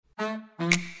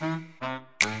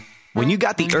When you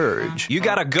got the urge, you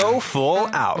gotta go full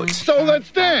out. So let's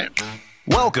dance!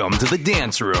 Welcome to the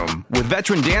Dance Room with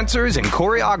veteran dancers and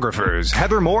choreographers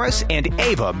Heather Morris and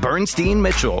Ava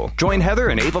Bernstein-Mitchell. Join Heather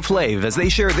and Ava Flav as they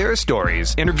share their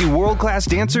stories, interview world-class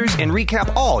dancers, and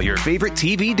recap all your favorite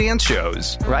TV dance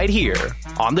shows right here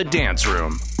on the Dance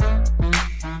Room.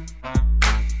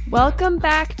 Welcome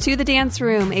back to The Dance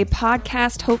Room, a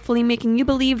podcast hopefully making you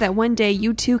believe that one day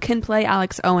you too can play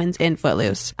Alex Owens in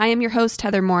Footloose. I am your host,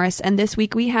 Heather Morris, and this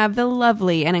week we have the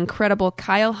lovely and incredible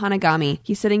KYLE HANAGAMI.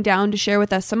 He's sitting down to share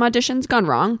with us some auditions gone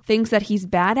wrong, things that he's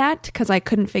bad at, because I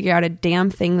couldn't figure out a damn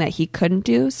thing that he couldn't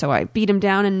do, so I beat him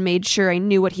down and made sure I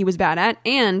knew what he was bad at,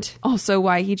 and also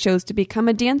why he chose to become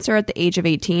a dancer at the age of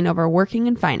 18 over working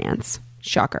in finance.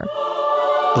 Shocker.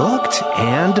 Booked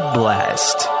and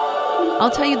blessed. I'll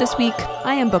tell you this week,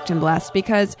 I am booked and blessed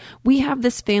because we have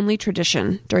this family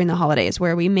tradition during the holidays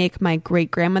where we make my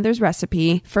great-grandmother's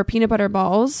recipe for peanut butter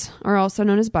balls, or also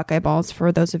known as Buckeye balls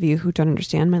for those of you who don't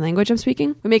understand my language I'm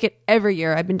speaking. We make it every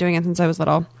year. I've been doing it since I was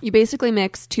little. You basically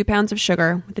mix 2 pounds of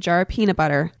sugar with a jar of peanut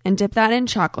butter and dip that in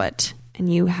chocolate,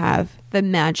 and you have the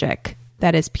magic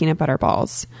that is peanut butter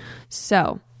balls.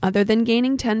 So, other than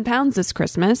gaining 10 pounds this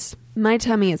Christmas, my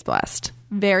tummy is blessed.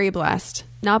 Very blessed.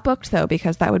 Not booked, though,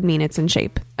 because that would mean it's in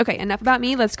shape. Okay, enough about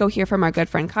me. Let's go hear from our good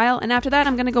friend Kyle. And after that,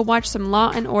 I'm going to go watch some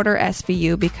Law & Order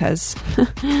SVU because,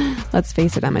 let's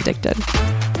face it, I'm addicted.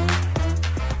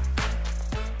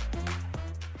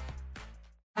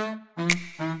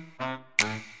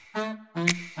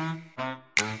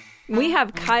 We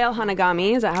have KYLE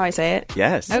HANAGAMI. Is that how I say it?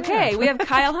 Yes. Okay, we have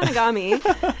KYLE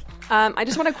HANAGAMI. I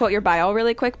just want to quote your bio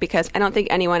really quick because I don't think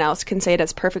anyone else can say it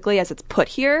as perfectly as it's put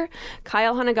here.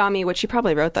 KYLE HANAGAMI, which you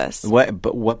probably wrote this.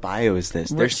 What bio is this?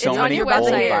 There's so many old bios.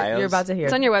 You're about to hear.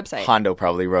 It's on your website. Hondo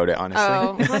probably wrote it, honestly.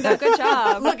 Oh, Hondo, good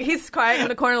job. Look, he's quiet in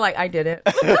the corner like, I did it.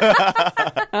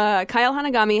 KYLE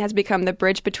HANAGAMI has become the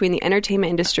bridge between the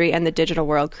entertainment industry and the digital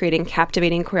world, creating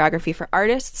captivating choreography for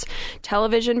artists,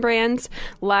 television brands,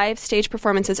 live stage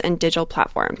performances, and digital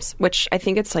platforms, which I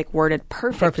think it's like worded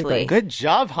perfectly. Good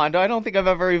job, Hondo. I don't think I've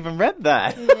ever even read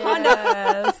that.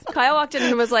 Yes. Kyle walked in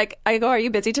and was like, I go, are you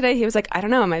busy today? He was like, I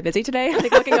don't know. Am I busy today?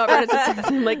 Like looking over at his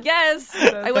I'm like, yes.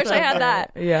 I wish I had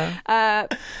that. Yeah.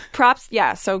 Props.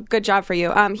 Yeah. So good job for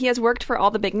you. He has worked for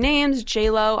all the big names,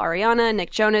 J-Lo, Ariana,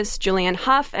 Nick Jonas, Julianne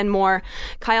Hough, and more.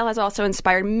 Kyle has also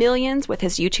inspired millions with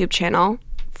his YouTube channel.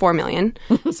 4 million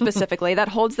specifically. That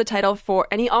holds the title for,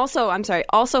 and he also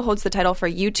holds the title for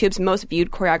YouTube's most viewed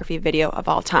choreography video of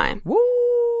all time. Woo!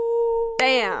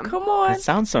 Damn. Come on. That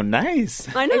sounds so nice.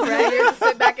 I know, right? You just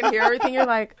sit back and hear everything. You're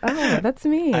like, oh, that's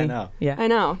me. I know. Yeah. I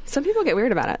know. Some people get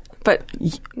weird about it, but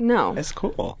no. It's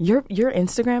cool. Your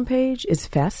Instagram page is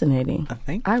fascinating.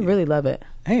 Thank I you. really love it.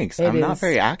 Thanks. It I'm not is.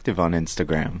 very active on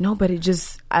Instagram. No, but it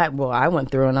just, I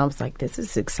went through and I was like, this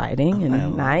is exciting and I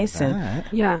love nice. that. And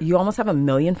Yeah. you almost have 1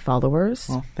 million followers.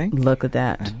 Well, thank you. Look at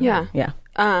that. Yeah. Yeah.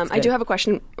 I do have a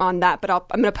question on that, but I'm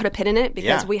going to put a pin in it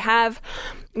because Yeah. we have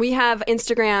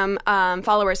Instagram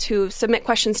followers who submit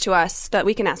questions to us that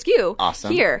we can ask you.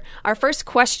 Awesome. Here, our first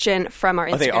question from our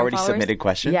Instagram They already followers. submitted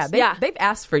questions? Yeah. They've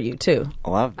asked for you too. I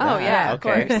love that. Oh, yeah, of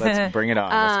Okay, course. let's bring it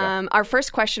on. Let's go. Our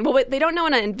first question. Well, they don't know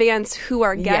in advance who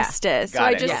our guest is, so Got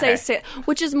I it. just Yeah. say,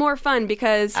 which is more fun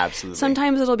because Absolutely.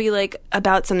 sometimes it'll be like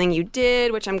about something you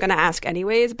did, which I'm going to ask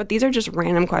anyways. But these are just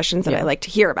random questions that I like to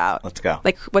hear about. Let's go.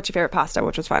 Like, what's your favorite pasta?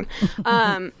 Which was fun.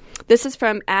 This is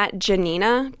from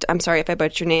 @Janina. I'm sorry if I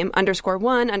butchered your name.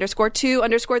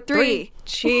 _1_2_3.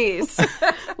 Jeez.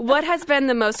 What has been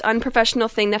the most unprofessional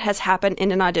thing that has happened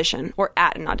in an audition or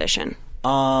at an audition?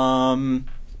 I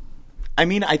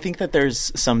mean, I think that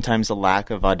there's sometimes a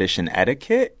lack of audition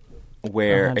etiquette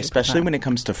where, 100%. especially when it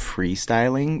comes to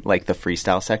freestyling, like the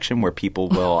freestyle section where people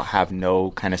will have no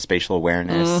kind of spatial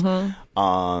awareness.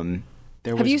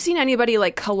 Have you seen anybody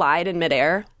like collide in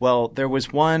midair? Well, there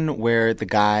was one where the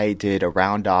guy did a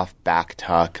round off back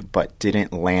tuck but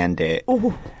didn't land it.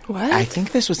 Ooh. What? I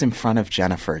think this was in front of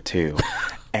Jennifer too.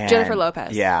 And, Jennifer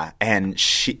Lopez. Yeah, and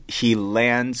he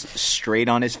lands straight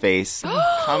on his face,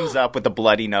 comes up with a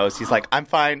bloody nose. He's like, I'm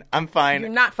fine. You're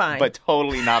not fine. But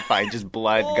totally not fine. Just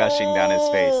blood gushing down his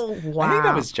face. Wow. I think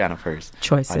that was Jennifer's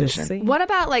Choices. audition. See? What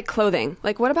about like clothing?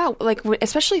 Like what about like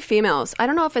especially females? I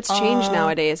don't know if it's changed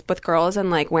nowadays with girls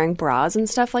and like wearing bras and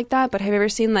stuff like that, but have you ever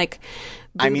seen like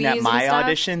I mean, at boobies my and stuff?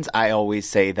 auditions, I always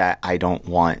say that I don't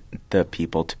want the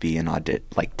people to be in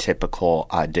like typical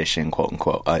audition, quote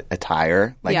unquote,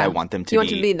 attire. Like Yeah. I want them to You want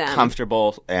to be them.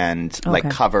 comfortable and like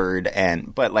covered,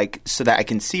 but like so that I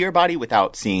can see your body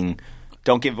without seeing.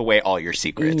 Don't give away all your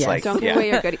secrets. Yes. Like Don't give away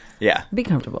your goodies. Yeah. Be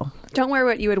comfortable. Don't wear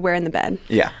what you would wear in the bed.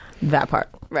 Yeah. That part.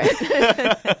 Right.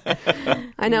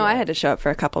 I know I had to show up for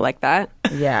a couple like that.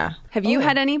 Yeah. Have you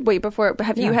had any,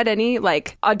 you had any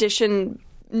like audition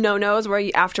no-nos where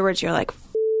you afterwards you're like,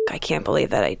 I can't believe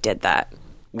that I did that.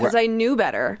 Because I knew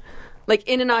better. Like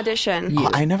in an audition.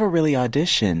 I never really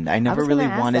auditioned. I never really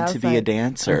wanted to be a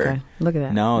dancer. Okay. Look at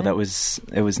that. No, it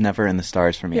was never in the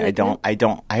stars for me. I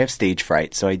have stage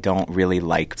fright, so I don't really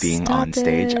like being on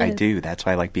stage. I do. That's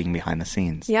why I like being behind the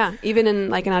scenes. Yeah. Even in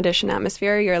like an audition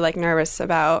atmosphere, you're like nervous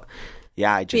about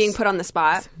being put on the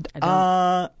spot.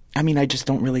 I mean, I just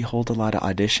don't really hold a lot of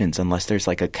auditions unless there's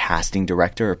like a casting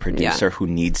director or producer who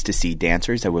needs to see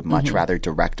dancers. I would much rather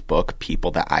direct book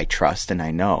people that I trust and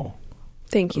I know.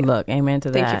 Thank you. Look, amen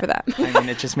to that. Thank you for that. I mean,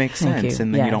 it just makes sense,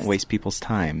 and then you don't waste people's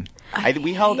time.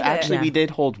 We did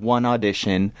hold one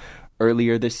audition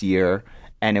earlier this year,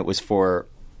 and it was for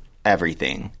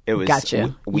everything. It was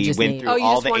Gotcha. We went through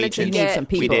all the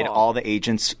agents. We did all the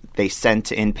agents. They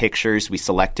sent in pictures. We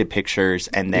selected pictures,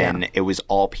 and then it was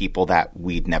all people that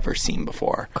we'd never seen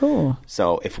before. Cool.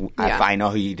 So if I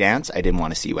know who you dance, I didn't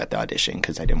want to see you at the audition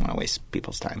because I didn't want to waste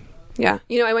people's time. Yeah.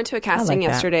 I went to a casting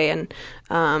yesterday, and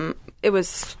it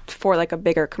was for like a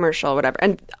bigger commercial or whatever.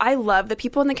 And I love the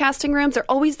people in the casting rooms. They're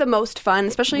always the most fun,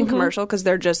 especially in commercial, because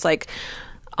they're just like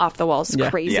off the walls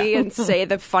crazy and say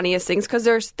the funniest things because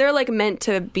they're like meant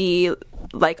to be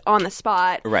like on the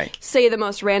spot, right? Say the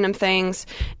most random things,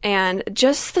 and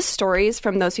just the stories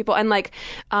from those people. And like,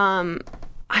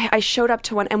 I showed up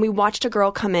to one, and we watched a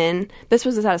girl come in. This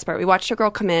was the saddest part. We watched a girl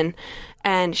come in,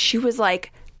 and she was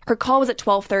like, her call was at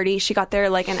 12:30. She got there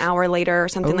like an hour later or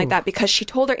something like that because she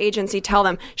told her agency, tell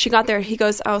them. She got there. He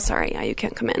goes, oh, sorry. Yeah, you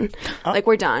can't come in. Like,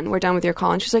 we're done. We're done with your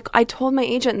call. And she's like, I told my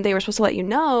agent and they were supposed to let you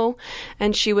know.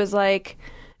 And she was like,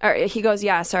 or he goes,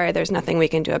 yeah, sorry, there's nothing we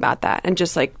can do about that. And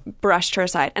just like brushed her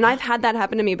aside. And I've had that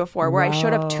happen to me before where I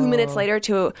showed up 2 minutes later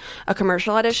to a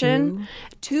commercial audition.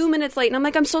 2 minutes late. And I'm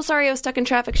like, I'm so sorry I was stuck in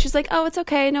traffic. She's like, oh, it's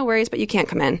okay. No worries. But you can't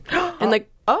come in. And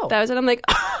like, that was it. I'm like,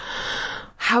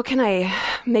 how can I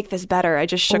make this better? I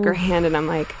just shook her hand and I'm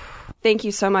like, thank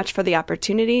you so much for the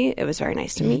opportunity. It was very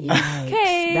nice to meet you.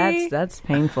 Okay. That's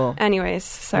painful. Anyways,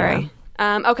 sorry.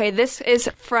 Okay, this is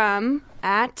from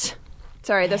this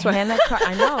one. Hannah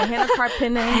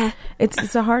Karppinen.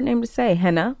 It's a hard name to say.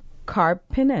 Hannah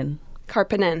Karppinen.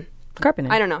 Karppinen.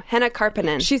 I don't know. Hannah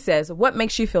Karppinen. She says, what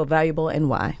makes you feel valuable and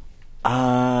why?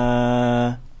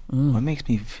 What makes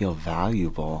me feel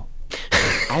valuable?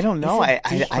 I don't know.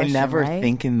 I never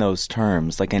think in those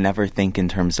terms. Like, I never think in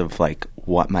terms of like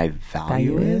what my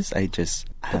value is. I just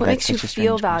what makes you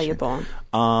feel valuable?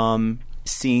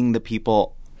 Seeing the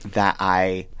people that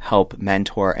I help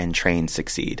mentor and train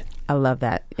succeed. I love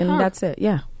that, and that's it.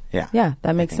 Yeah.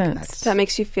 That makes sense. That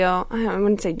makes you feel, I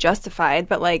wouldn't say justified,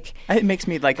 but like it makes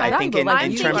me like I think in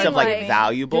terms of like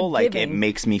valuable, like it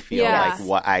makes me feel like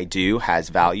what I do has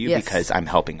value because I'm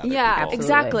helping other people. Yeah,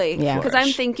 exactly. Because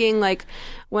I'm thinking like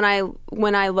when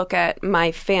I look at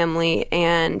my family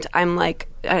and I'm like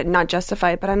not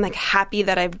justified, but I'm like happy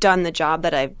that I've done the job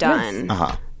that I've done.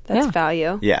 Yes. That's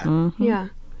value. Yeah. Mm-hmm. Yeah.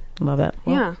 Love it.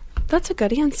 Well, yeah. That's a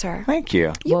good answer. Thank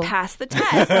you. You passed the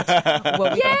test.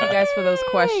 Well, thank you guys for those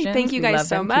questions. Thank you guys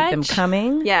so much. Keep them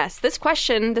coming. Yes. This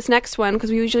next one,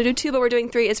 because we usually do 2, but we're doing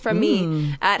 3, is from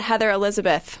me at Heather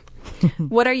Elizabeth.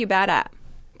 What are you bad at?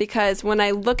 Because when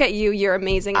I look at you, you're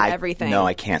amazing at everything. No,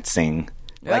 I can't sing.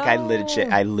 Like I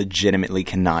legitimately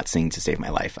cannot sing to save my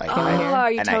life.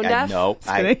 Are you tone deaf? No,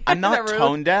 I'm not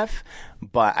tone deaf,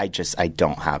 but I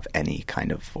don't have any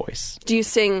kind of voice. Do you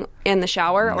sing in the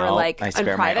shower or like I spare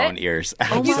in private? my own ears.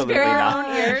 Absolutely Absolutely not. not.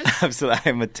 Your own ears? Absolutely,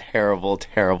 I'm a terrible,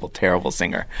 terrible, terrible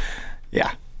singer.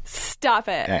 Yeah. Stop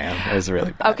it. I am. It was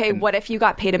really bad. Okay, what if you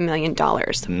got paid $1 million?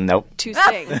 Nope. To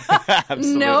sing?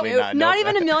 Absolutely not. Not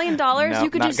even $1 million? No, you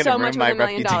could do so much with $1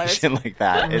 million. Like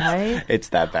that. It's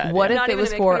that bad. What if it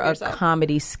was for a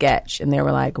comedy sketch and they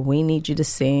were like, we need you to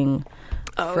sing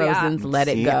Frozen's Let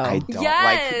It Go? I don't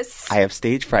yes. I have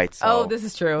stage fright. So. This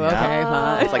is true. Okay,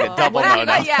 fine. It's like a double no.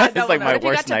 It's like my worst nightmare. What if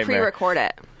you got to pre-record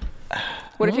it?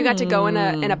 What if you got to go in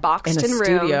a boxed in room?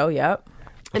 Studio, yep.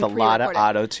 With a lot of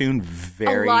auto-tune,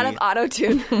 a lot of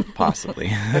auto-tune. Possibly.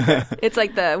 It's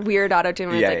like the weird auto-tune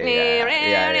where it's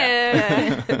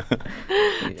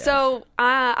like... So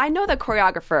I know the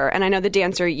choreographer and I know the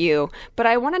dancer you, but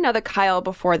I want to know the Kyle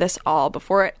before it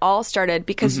all started,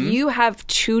 because you have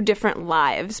 2 different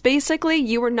lives. Basically,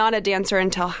 you were not a dancer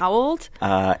until how old?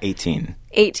 18.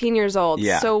 18 years old.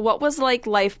 Yeah. So what was like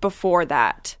life before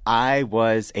that? I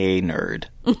was a nerd.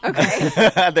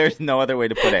 Okay. There's no other way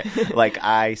to put it. Like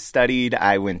I studied,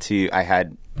 I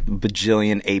had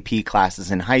bajillion AP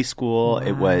classes in high school. Wow.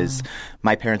 It was,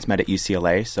 my parents met at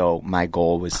UCLA, so my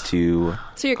goal was to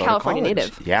So you're go California to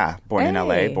college. native. Yeah, born in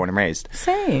LA, born and raised.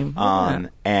 Same.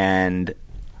 And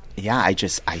yeah,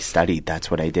 I studied.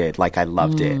 That's what I did. Like, I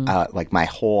loved it. Like, my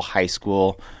whole high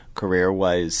school career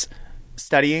was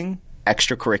studying,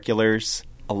 extracurriculars,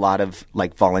 a lot of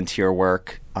like volunteer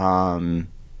work, and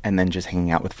then just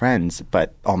hanging out with friends.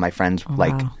 But all my friends,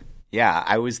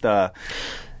 I was the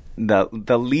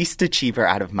least achiever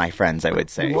out of my friends, I would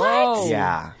say. What?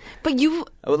 Yeah. But you...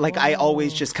 Like, I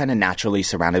always just kind of naturally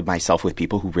surrounded myself with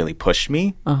people who really pushed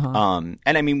me. And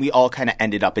I mean, we all kind of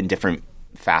ended up in different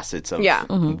facets of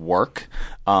work.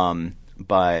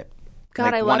 But God,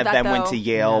 like, I love one of that, them though. went to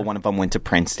Yale, one of them went to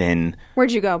Princeton.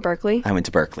 Where'd you go, Berkeley? I went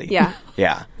to Berkeley. Yeah.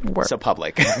 Yeah. So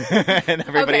public. And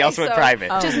everybody else went private.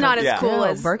 Just not as cool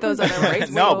as Berkeley's those other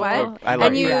places. No, What? I love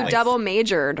And you Berkeley. double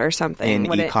majored or something. In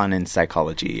What econ and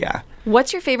psychology, yeah.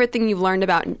 What's your favorite thing you've learned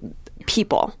about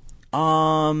people?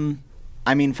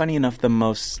 I mean, funny enough, the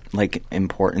most like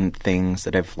important things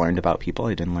that I've learned about people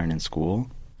I didn't learn in school.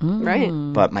 Right.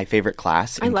 But my favorite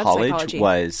class in love college psychology.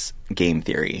 was game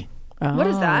theory. What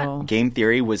is that? Game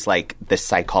theory was like the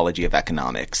psychology of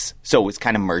economics. So it was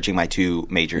kind of merging my two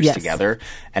majors together.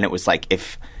 And it was like,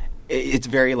 if it's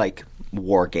very like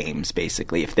war games,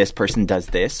 basically. If this person does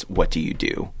this, what do you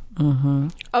do?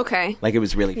 Okay. Like, it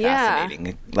was really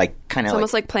fascinating. Like, kind of It's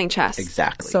almost like playing chess.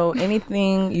 Exactly. So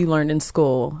anything you learned in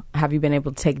school, have you been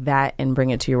able to take that and bring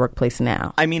it to your workplace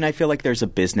now? I mean, I feel like there's a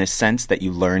business sense that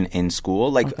you learn in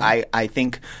school. Like, I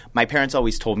think my parents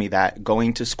always told me that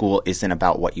going to school isn't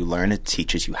about what you learn. It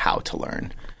teaches you how to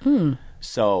learn.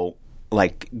 So,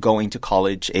 like, going to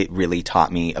college, it really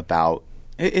taught me about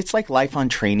it's like life on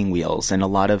training wheels, and a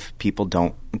lot of people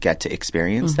don't get to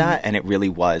experience that. And it really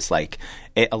was like,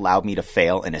 it allowed me to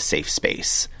fail in a safe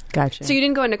space. Gotcha. So you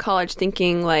didn't go into college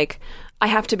thinking like, I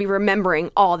have to be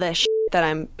remembering all this shit that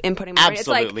I'm inputting my brain.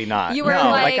 Absolutely it's like, not. You were no,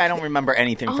 like, I don't remember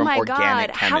anything oh from my organic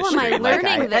God, how chemistry. am I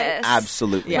learning this?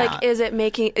 Absolutely like, not. is it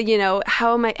making,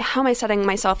 how am I setting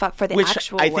myself up for the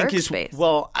actual I think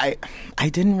workspace? I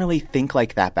didn't really think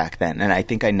like that back then, and I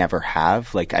think I never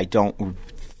have. Like, I don't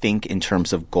think in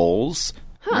terms of goals.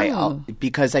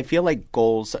 Because I feel like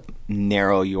goals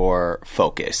narrow your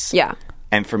focus. Yeah.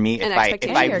 And for me,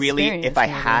 if I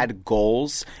had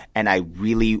goals and I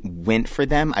really went for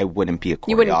them, I wouldn't be a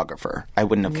choreographer. I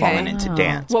wouldn't have fallen into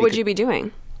dance. What would you be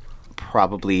doing?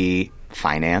 Probably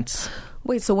finance.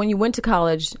 Wait, so when you went to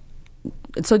college,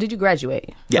 so did you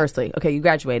graduate? Yeah. Firstly, okay, you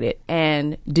graduated,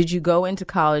 and did you go into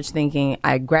college thinking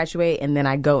I graduate and then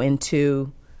I go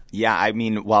into? Yeah, I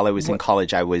mean, while I was in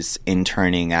college, I was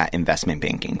interning at investment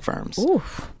banking firms.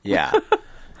 Oof. Yeah.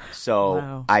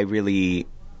 So I really,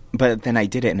 but then I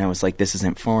did it and I was like, this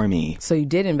isn't for me. So you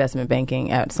did investment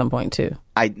banking at some point too?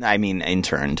 I mean,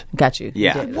 interned. Got you.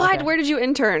 Yeah. You did. What? Okay. Where did you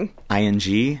intern?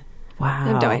 ING. Wow. I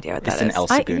have no idea what that It's is. in El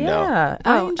Segundo. Yeah.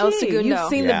 Oh, ING. El Segundo. You've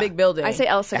seen the big building. I say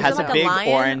El It Segundo. has a like a big lion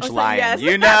orange or something? lion. Yes.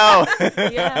 You know.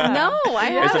 Yeah. No, I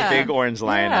There's haven't. a big orange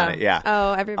lion on it. Yeah.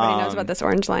 Oh, everybody knows about this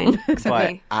orange line except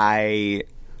But me. I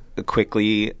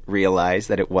quickly realized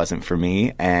that it wasn't for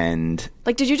me, and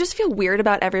Like, did you just feel weird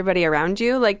about everybody around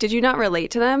you? Like, did you not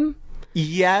relate to them?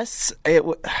 yes,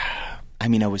 I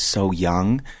mean, I was so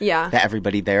young that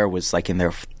everybody there was like in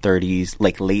their 30s,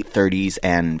 like late 30s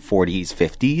and 40s,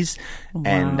 50s. Wow.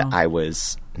 And I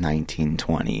was 19,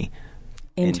 20.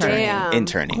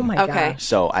 Interning. Oh my Okay. gosh.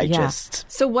 So I just,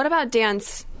 So what about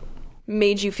dance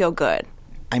made you feel good?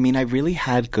 I mean, I really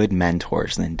had good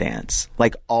mentors in dance.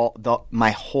 Like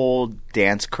my whole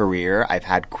dance career, I've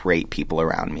had great people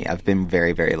around me. I've been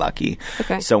very, very lucky.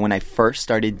 Okay. So when I first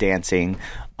started dancing,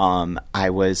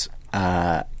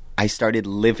 I started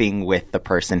living with the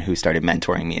person who started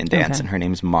mentoring me in dance, and her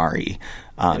name's Mari.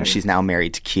 She's now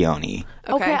married to Keone.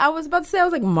 Okay, I was about to say, I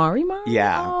was like, Mari?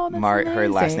 Yeah, Oh, that's her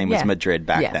last amazing. name was Madrid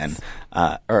back then.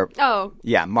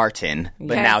 Martin,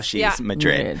 but Yes. now she's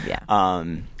Madrid.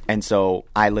 And so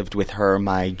I lived with her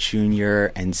my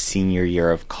junior and senior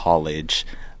year of college,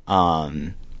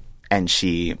 and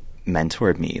she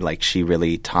mentored me. Like, she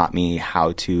really taught me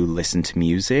how to listen to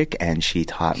music, and she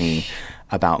taught me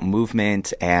about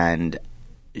movement, and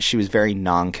she was very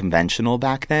non-conventional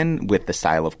back then with the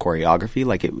style of choreography.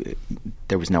 Like,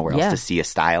 there was nowhere else to see a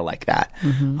style like that.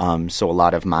 So a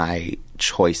lot of my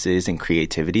choices and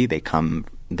creativity, they come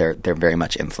they're very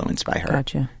much influenced by her.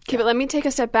 Gotcha. Okay, but let me take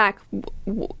a step back.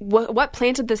 What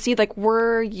planted the seed? Like,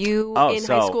 were you in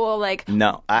high school? Like,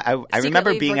 no, I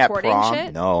remember being at prom.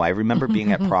 Shit? No, I remember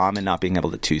being at prom and not being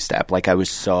able to two-step. Like, I was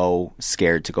so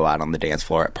scared to go out on the dance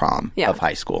floor at prom of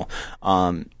high school.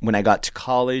 When I got to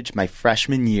college, my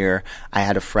freshman year, I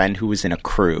had a friend who was in a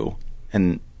crew,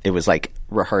 and it was like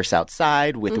rehearse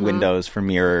outside with windows for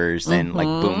mirrors and like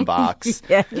boombox.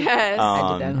 Yes. Yes.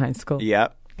 I did that in high school.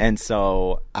 Yep. And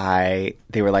so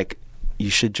they were like, you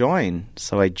should join.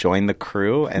 So I joined the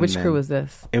crew. And Which crew was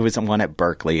this? It was one at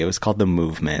Berkeley. It was called The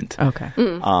Movement. Okay.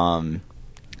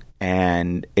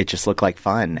 And it just looked like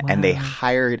fun. Wow. And they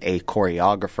hired a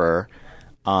choreographer.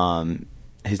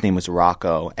 His name was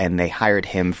Rocco. And they hired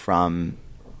him from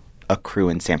a crew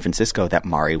in San Francisco that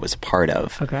Mari was a part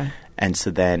of. Okay. And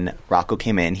so then Rocco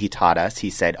came in. He taught us.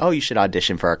 He said, oh, you should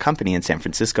audition for our company in San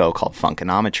Francisco called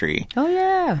Funkanometry. Oh,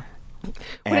 yeah.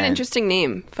 What an interesting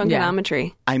name, Funkanometry.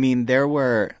 Yeah. I mean, there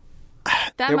were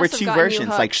two versions.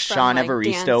 Like Sean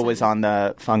Evaristo was on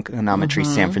the Funkanometry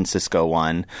San Francisco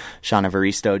one. Sean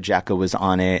Evaristo, Jekka was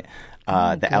on it.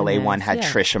 The LA one had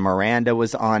Trisha Miranda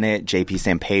was on it. JP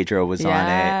San Pedro was on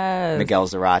it. Miguel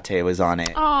Zarate was on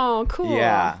it. Oh, cool.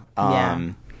 Yeah.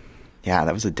 Yeah,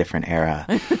 that was a different era.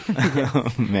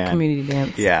 Man. Community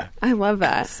dance. Yeah. I love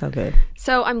that. So good.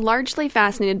 So I'm largely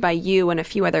fascinated by you and a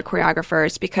few other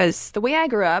choreographers because the way I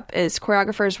grew up is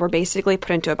choreographers were basically put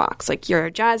into a box. Like you're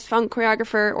a jazz funk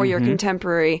choreographer or you're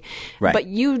contemporary, but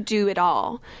you do it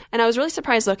all. And I was really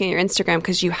surprised looking at your Instagram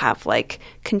because you have like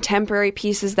contemporary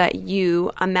pieces that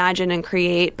you imagine and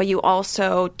create, but you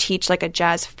also teach like a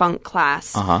jazz funk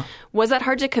class. Was that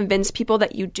hard to convince people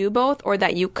that you do both or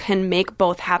that you can make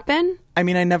both happen? I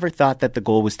mean, I never thought that the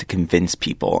goal was to convince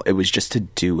people. It was just to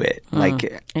do it. Like,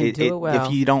 do it well.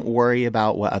 If you don't worry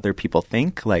about what other people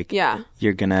think, like,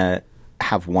 you're going to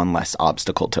have one less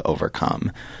obstacle to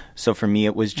overcome. So for me,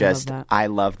 it was just, I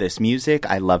love this music.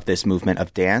 I love this movement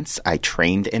of dance. I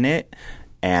trained in it.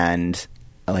 And,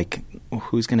 like,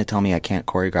 who's going to tell me I can't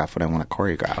choreograph what I want to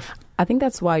choreograph? I think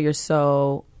that's why you're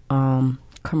so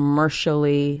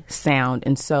commercially sound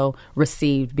and so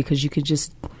received because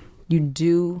you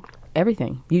do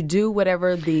everything. You do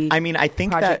whatever the I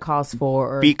think project that calls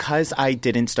for. Because I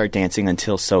didn't start dancing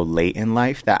until so late in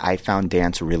life that I found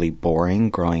dance really boring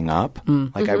growing up.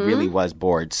 Like I really was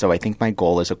bored. So I think my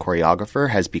goal as a choreographer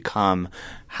has become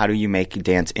how do you make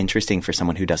dance interesting for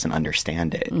someone who doesn't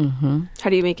understand it? How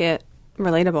do you make it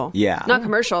relatable? Yeah. Not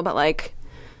commercial, but like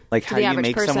how do you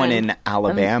make someone in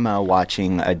Alabama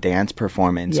watching a dance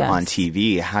performance on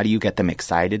TV? How do you get them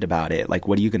excited about it? Like,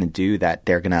 what are you going to do that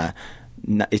they're going to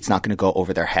it's not going to go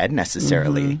over their head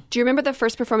necessarily. Do you remember the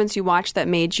first performance you watched that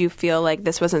made you feel like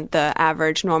this wasn't the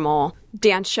average, normal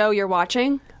dance show you're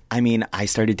watching? I mean, I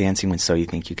started dancing when So You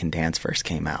Think You Can Dance first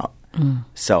came out.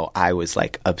 So I was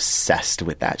like obsessed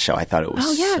with that show. I thought it was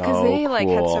because they like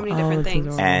had so many different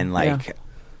things. And like,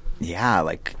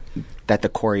 like that the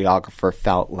choreographer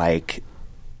felt like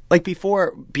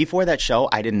before that show,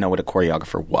 I didn't know what a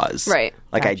choreographer was. Right.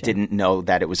 Like I didn't know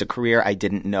that it was a career. I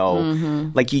didn't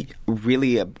know,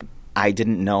 I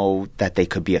didn't know that they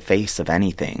could be a face of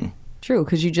anything. True,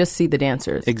 because you just see the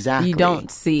dancers. Exactly. You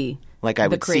don't see like I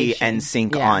would see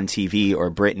NSYNC on TV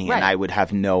or Britney, and I would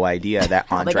have no idea that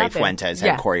Andre Fuentes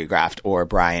had choreographed or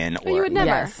Brian. Or you would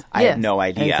never. I had no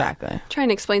idea. Exactly. Trying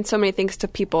to explain so many things to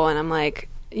people, and I'm like,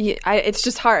 it's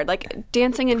just hard. Like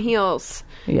dancing in heels.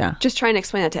 Yeah. Just trying to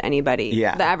explain that to anybody.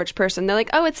 Yeah. The average person. They're like,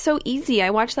 oh, it's so easy.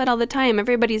 I watch that all the time.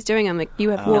 Everybody's doing it. I'm like,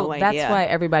 you have no idea. That's why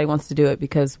everybody wants to do it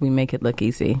because we make it look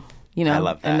easy. You know? I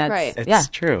love that. And that's, right. It's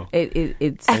true.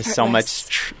 It's There's so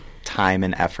much time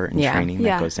and effort and training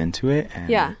that goes into it.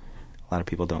 And a lot of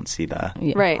people don't see the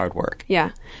hard work.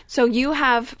 Yeah. So you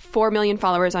have 4 million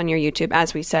followers on your YouTube,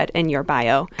 as we said in your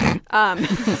bio.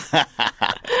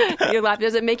 Your laugh,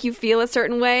 does it make you feel a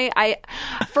certain way?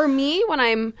 For me, when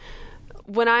I'm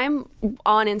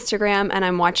on Instagram and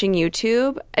I'm watching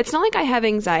YouTube, it's not like I have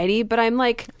anxiety, but I'm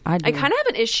like, I kind of have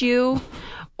an issue,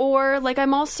 or like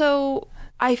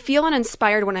I feel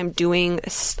uninspired when I'm doing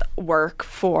work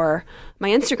for my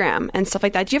Instagram and stuff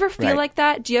like that. Do you ever feel like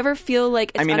that? Do you ever feel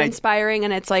like it's uninspiring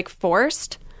and it's like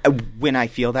forced? When I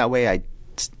feel that way,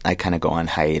 I kind of go on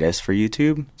hiatus for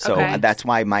YouTube. So that's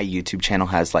why my YouTube channel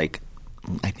has like,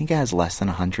 I think it has less than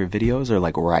 100 videos or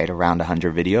like right around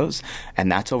 100 videos.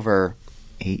 And that's over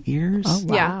 8 years. Oh,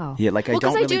 wow. Yeah, like I don't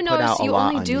Because really I do put notice out a you lot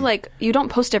only on do YouTube. like, you don't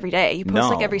post every day. You post No.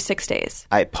 like every 6 days.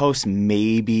 I post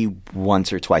maybe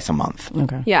once or twice a month.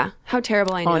 Okay. Yeah. How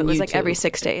terrible I knew On it was like YouTube. every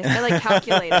 6 days. I like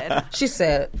calculated. She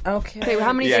said, okay. Okay,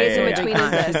 how many Yeah, days yeah, in yeah. between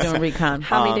Recon. is She's this? doing recon.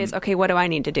 How many days? Okay, what do I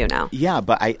need to do now? Yeah,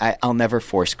 but I'll never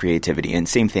force creativity. And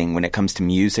same thing when it comes to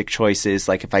music choices.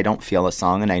 Like if I don't feel a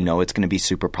song and I know it's going to be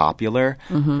super popular,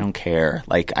 I don't care.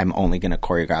 Like I'm only going to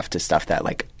choreograph to stuff that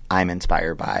like I'm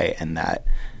inspired by and that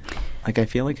like I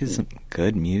feel like is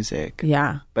good music.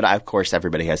 Yeah. But of course,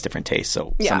 everybody has different tastes.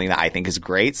 So Yeah. something that I think is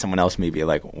great, someone else may be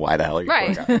like, "Why the hell are you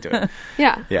Right. choreographing to it?"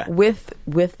 Yeah. Yeah. With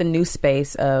the new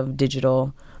space of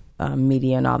digital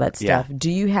media and all that stuff, Yeah.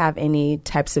 do you have any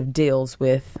types of deals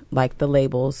with like the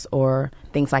labels or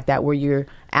things like that where you're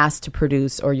asked to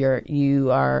produce or you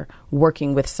are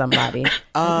working with somebody?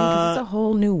 Because it's a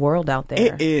whole new world out there.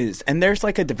 It is. And there's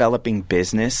like a developing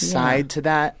business side to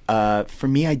that. For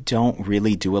me, I don't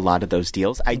really do a lot of those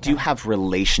deals. I do have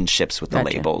relationships with the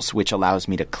Gotcha. labels, which allows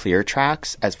me to clear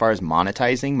tracks. As far as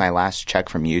monetizing, my last check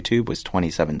from YouTube was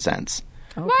 27 cents.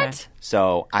 Okay. What?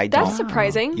 So I don't. That's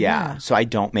surprising. Yeah. So I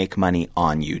don't make money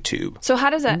on YouTube. So how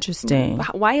does that? Interesting.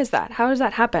 Why is that? How does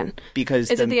that happen?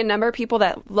 Because Is it the number of people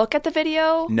that look at the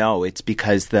video? No, it's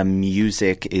because the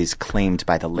music is claimed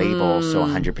by the label, so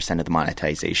 100% of the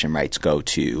monetization rights go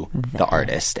to the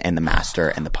artist and the master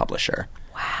and the publisher.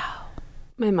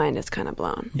 My mind is kind of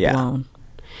blown. Yeah. Blown.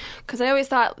 Because I always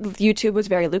thought YouTube was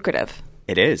very lucrative.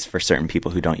 It is for certain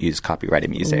people who don't use copyrighted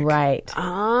music. Right.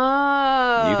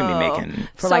 Oh. You can be making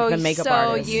For, like, the makeup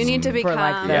artists. So you need to For, become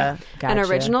like, the- an Gotcha.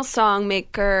 original song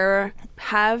maker,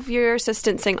 have your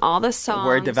assistant sing all the songs.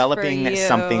 We're for developing you.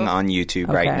 something on YouTube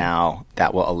right Okay. now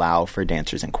that will allow for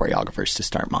dancers and choreographers to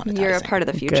start monetizing. You're a part of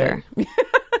the future.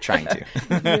 Trying to.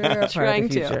 You're a part Trying of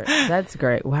the to. future. That's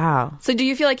great. Wow. So do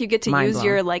you feel like you get to Mind use blown.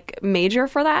 your like major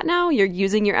for that now? You're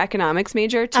using your economics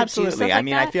major to do stuff Absolutely. like I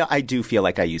mean, that? I do feel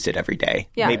like I use it every day.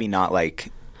 Yeah. Maybe not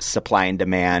like supply and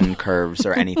demand curves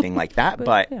or anything like that,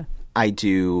 but yeah. I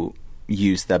do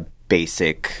use the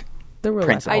basic The real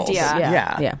principles. Idea. Yeah.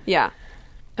 Yeah. Yeah. Yeah.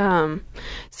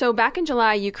 So back in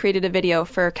July, you created a video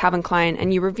for Calvin Klein,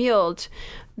 and you revealed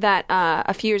that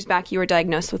a few years back you were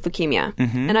diagnosed with leukemia.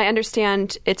 And I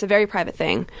understand it's a very private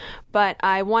thing, but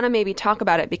I want to maybe talk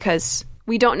about it because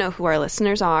we don't know who our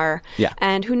listeners are. Yeah.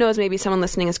 And who knows, maybe someone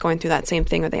listening is going through that same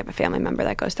thing or they have a family member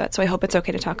that goes through that. So I hope it's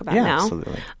okay to talk about Yeah, now.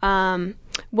 absolutely.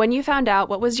 When you found out,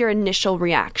 what was your initial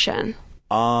reaction?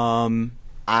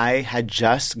 I had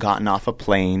just gotten off a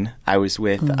plane. I was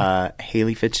with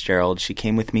Haley Fitzgerald. She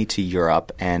came with me to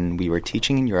Europe, and we were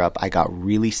teaching in Europe. I got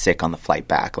really sick on the flight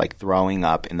back, like throwing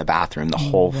up in the bathroom the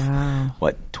whole,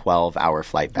 12-hour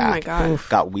flight back. my God.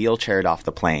 Got wheelchaired off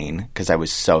the plane because I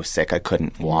was so sick I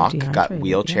couldn't walk. Got dehydrated,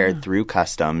 wheelchaired through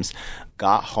customs.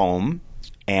 Got home,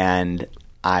 and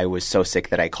I was so sick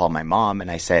that I called my mom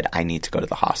and I said, I need to go to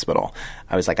the hospital.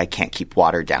 I was like, I can't keep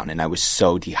water down. And I was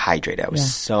so dehydrated.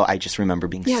 I just remember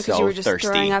being Yeah, because so you were just thirsty.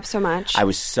 throwing up so much. I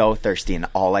was so thirsty and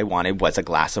all I wanted was a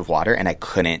glass of water and I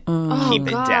couldn't keep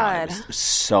it down. God. It was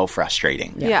so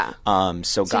frustrating. Yeah.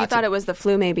 So So you thought it was the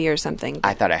flu maybe or something.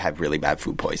 I thought I had really bad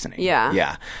food poisoning. Yeah.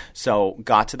 Yeah. So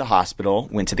got to the hospital,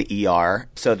 went to the ER.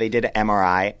 So they did an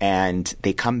MRI and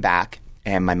they come back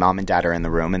and my mom and dad are in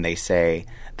the room and they say,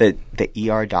 the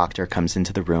ER doctor comes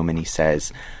into the room and he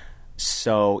says,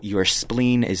 so your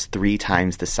spleen is 3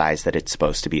 times the size that it's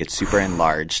supposed to be. It's super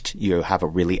enlarged. You have a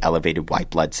really elevated white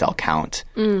blood cell count.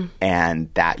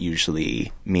 And that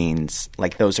usually means,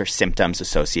 like, those are symptoms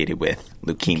associated with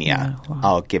leukemia.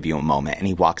 I'll give you a moment. And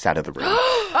he walks out of the room.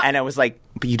 And I was like,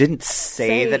 but you didn't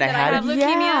say that I had it. leukemia?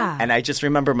 Yeah. And I just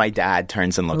remember my dad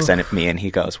turns and looks at me and he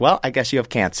goes, well, I guess you have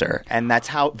cancer. And that's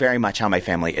very much how my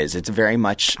family is. It's very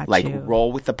much like you.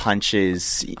 roll with the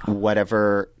punches,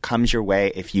 whatever comes your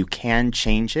way. If you can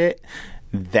change it,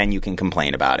 then you can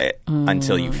complain about it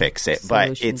until you fix it.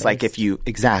 But it's like if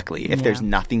there's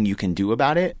nothing you can do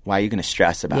about it, why are you going to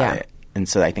stress about it? And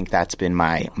so I think that's been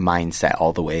my mindset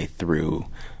all the way through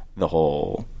the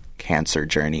whole cancer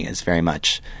journey is very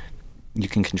much you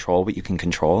can control what you can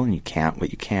control and you can't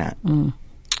what you can't.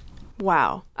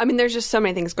 Wow. I mean, there's just so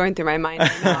many things going through my mind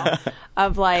right now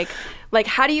of like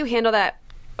how do you handle that?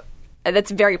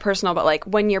 That's very personal, but like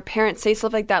when your parents say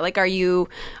stuff like that, like do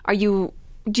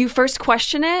you first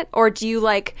question it or do you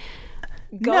like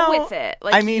go with it?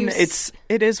 Like I mean, it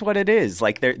is what it is.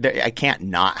 Like I can't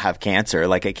not have cancer.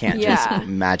 Like I can't just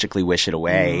magically wish it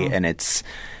away. And it's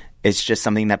just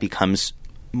something that becomes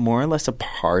more or less a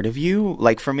part of you.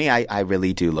 Like for me, I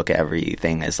really do look at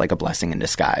everything as like a blessing in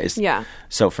disguise. Yeah.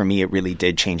 So for me, it really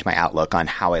did change my outlook on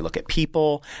how I look at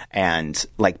people and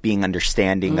like being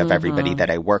understanding of everybody that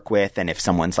I work with. And if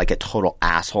someone's like a total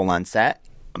asshole on set,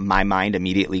 my mind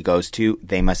immediately goes to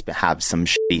they must have some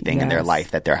shitty thing in their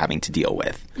life that they're having to deal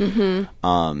with.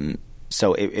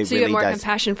 So it So really you have more does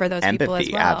compassion for those empathy, people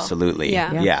as well. absolutely.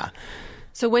 Yeah. Yeah.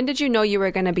 So when did you know you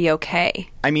were going to be okay?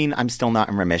 I mean, I'm still not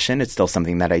in remission. It's still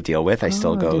something that I deal with. I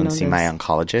still go and see my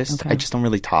oncologist. Okay. I just don't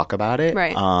really talk about it.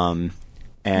 Right.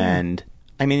 And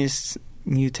I mean,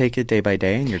 you take it day by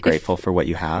day and you're grateful for what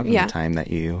you have and the time that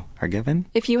you are given.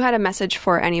 If you had a message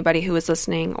for anybody who was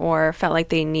listening or felt like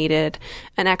they needed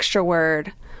an extra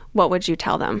word, what would you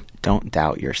tell them? Don't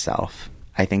doubt yourself.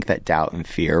 I think that doubt and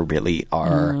fear really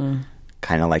are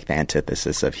kind of like the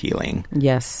antithesis of healing.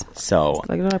 Yes. So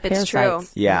It's true.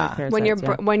 Yeah.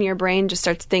 When your brain just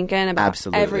starts thinking about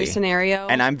every scenario.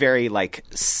 And I'm very like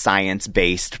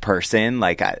science-based person.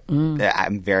 Like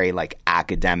I'm very like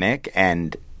academic,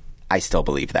 and I still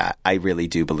believe that. I really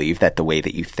do believe that the way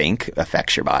that you think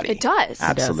affects your body. It does.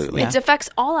 Absolutely. It affects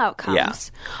all outcomes. Yeah.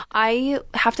 I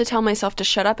have to tell myself to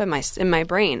shut up in my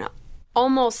brain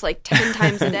almost like 10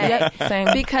 times a day. Same.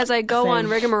 Because I go on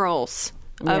rigmaroles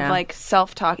of like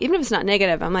self-talk. Even if it's not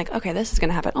negative, I'm like, okay, this is going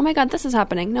to happen. Oh my God, this is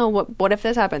happening. No, what if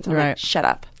this happens? I'm like, shut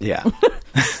up. Yeah.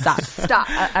 Stop.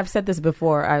 I've said this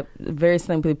before. I very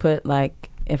simply put, like,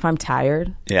 if I'm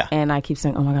tired and I keep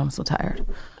saying, oh my God, I'm so tired.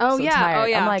 Oh, so yeah. tired. Oh,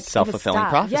 yeah. I'm like, Self-fulfilling stop.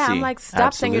 prophecy. Yeah, I'm like,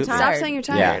 stop saying you're Absolutely. tired. Stop saying you're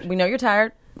tired. Yeah. We know you're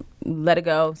tired. Let it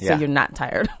go so you're not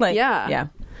tired. Like, Yeah.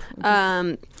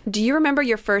 Do you remember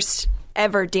your first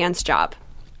ever dance job?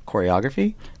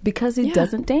 Choreography? Because he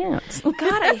doesn't dance.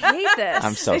 God, I hate this.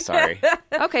 I'm so sorry.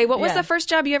 Okay, what was the first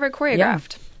job you ever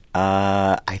choreographed?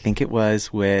 I think it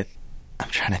was with, I'm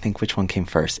trying to think which one came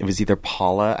first. It was either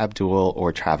Paula Abdul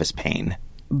or Travis Payne.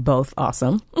 Both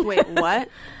awesome. Wait, what?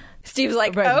 Steve's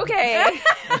like, okay.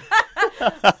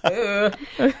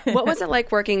 What was it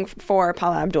like working for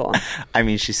Paula Abdul? I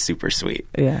mean, she's super sweet.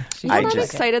 Yeah. I'm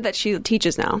excited that she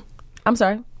teaches now. I'm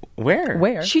sorry.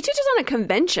 Where? She teaches on a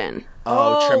convention.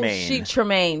 Tremaine.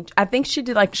 Tremaine. I think she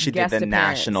did like She guest did the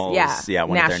appearance. nationals. Yeah,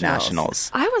 One of their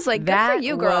nationals. I was like, good for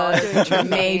you, girl. was Doing Tremaine.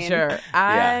 major.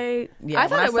 I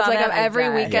thought it was like an every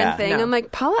weekend thing. No. I'm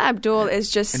like, Paula Abdul is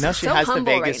just And now she so has the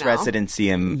humble Vegas right now. residency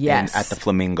at the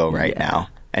Flamingo right now.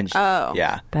 And she,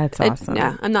 That's awesome.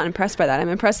 I'm not impressed by that. I'm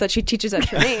impressed that she teaches at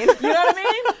Tremaine. You know what I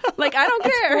mean? Like, I don't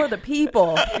care. It's for the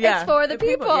people. Yeah. It's for the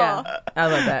people. Yeah. I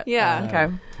love that. Yeah.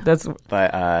 Okay.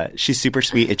 But she's super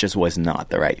sweet. It just was not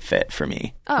the right fit for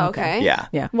me. Oh, okay.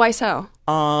 Yeah. Why so?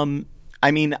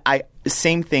 I mean,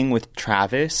 same thing with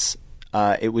Travis.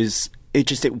 It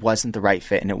wasn't the right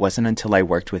fit, and it wasn't until I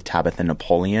worked with Tabitha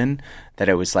Napoleon that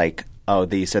I was like, oh,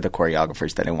 these are the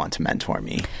choreographers that I want to mentor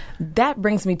me. That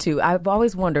brings me to, I've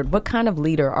always wondered, what kind of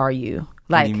leader are you?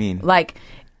 Like, what do you mean? Like,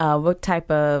 what type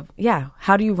of,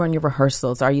 how do you run your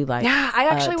rehearsals? Are you like, I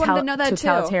actually wanted to know that too.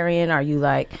 Totalitarian? Are you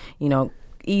like,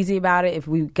 easy about it? If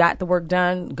we got the work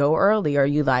done, go early. Or are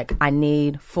you like, I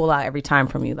need full out every time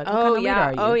from you? Like, what kind of leader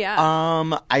are you? Oh,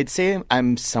 yeah. I'd say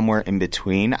I'm somewhere in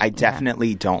between. I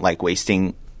definitely don't like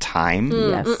wasting time.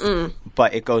 Yes.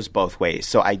 But it goes both ways.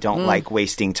 So I don't like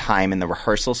wasting time in the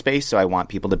rehearsal space. So I want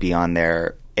people to be on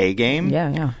their A game.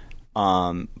 Yeah.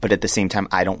 But at the same time,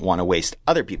 I don't want to waste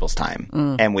other people's time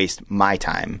and waste my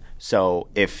time. So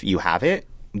if you have it,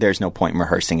 there's no point in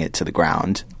rehearsing it to the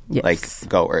ground. Yes. Like,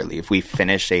 go early. If we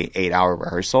finish a 8-hour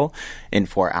rehearsal in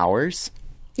 4 hours,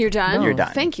 You're done? You're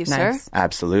done. Thank you, Nice. sir.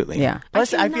 absolutely. Yeah.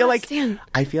 Plus, I feel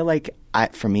like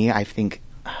for me, I think,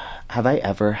 have I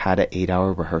ever had an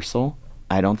 8-hour rehearsal?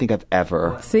 I don't think I've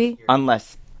ever. See?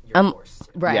 Unless.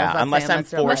 Right. Yeah, unless I'm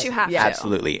forced. Unless you have to.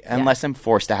 Absolutely. Unless I'm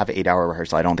forced to have an 8-hour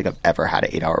rehearsal. I don't think I've ever had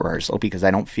an 8-hour rehearsal because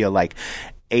I don't feel like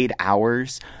 8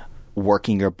 hours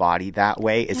working your body that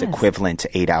way is equivalent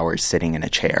to 8 hours sitting in a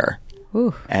chair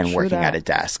and working at a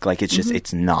desk. Like, it's just,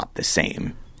 it's not the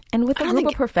same. And with a group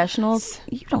of professionals,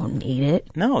 you don't need it.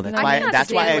 No,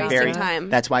 that's why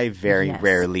I very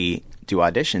rarely do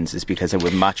auditions, is because I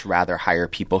would much rather hire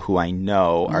people who I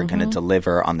know are going to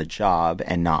deliver on the job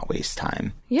and not waste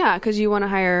time. Yeah, because you want to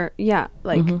hire, But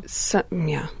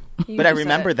I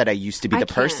remember that I used to be the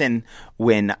person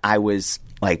when I was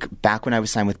like, back when I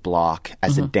was signed with Block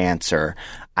as a dancer,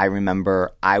 I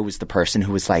remember I was the person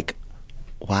who was like,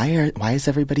 why is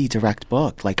everybody direct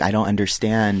booked? Like, I don't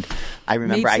understand. I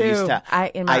remember Me too. I used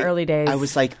to in my early days, I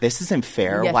was like, this isn't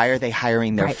fair. Yes. Why are they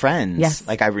hiring their friends? Yes.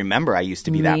 Like, I remember I used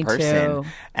to be that Me person. too.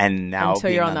 And now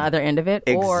until you're on the other end of it,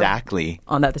 exactly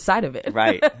or on the other side of it.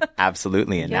 Right.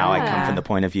 Absolutely. And now I come from the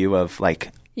point of view of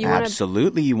like,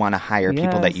 Absolutely. You want to hire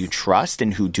people that you trust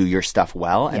and who do your stuff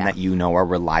well and that you know are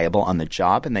reliable on the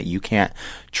job, and that you can't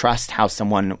trust how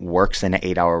someone works in an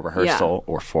 8-hour rehearsal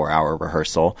or 4-hour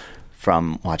rehearsal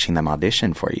from watching them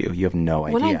audition for you. You have no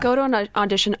idea. When I go to an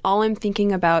audition, all I'm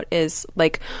thinking about is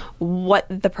like what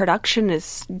the production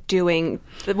is doing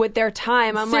with their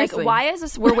time. I'm Seriously. like, why is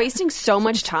this? We're wasting so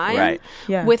much time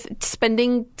with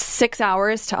spending 6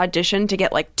 hours to audition to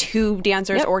get like 2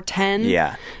 dancers or 10.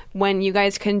 Yeah. When you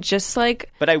guys can just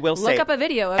like, but I will look say, up a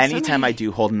video. Of anytime I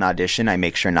do hold an audition, I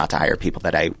make sure not to hire people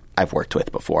that I've worked with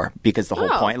before, because the whole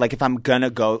point, like if I'm gonna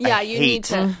go, I hate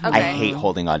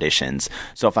holding auditions.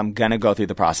 So if I'm gonna go through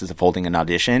the process of holding an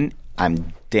audition,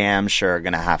 I'm damn sure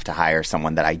gonna have to hire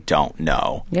someone that I don't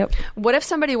know. Yep. What if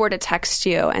somebody were to text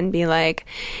you and be like,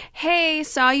 "Hey,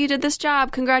 saw you did this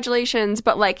job, congratulations,"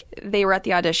 but like they were at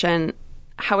the audition?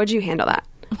 How would you handle that?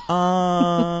 You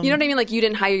know what I mean? Like you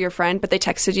didn't hire your friend, but they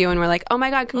texted you and were like, "Oh my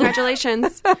God,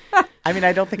 congratulations." I mean,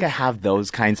 I don't think I have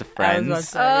those kinds of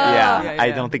friends. Yeah,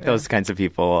 I don't think those kinds of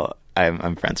people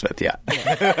I'm friends with. Yeah,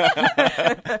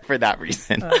 for that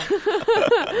reason.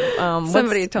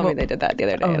 Somebody told me they did that the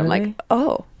other day, and I'm like,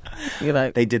 "Oh." You're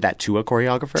like, They did that to a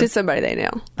choreographer? To somebody they knew.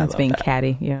 that's being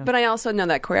catty. Yeah. But I also know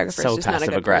that choreographer So is just not a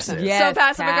good passive-aggressive. person. Yes, So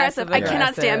passive aggressive. I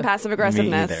cannot stand passive Me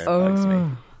aggressiveness. either. It bugs me.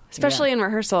 Especially in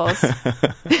rehearsals.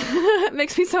 It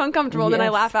makes me so uncomfortable, then I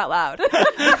Yes. laugh out loud.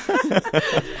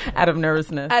 Out of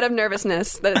nervousness. Out of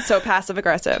nervousness that it's so passive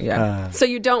aggressive. Yeah. So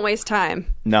you don't waste time.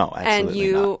 No, absolutely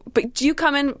And not. but do you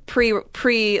come in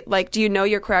pre like, do you know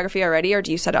your choreography already, or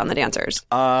do you set it on the dancers?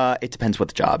 It depends what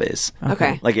the job is.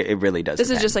 Okay. Like it really does. This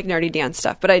is depend. just like nerdy dance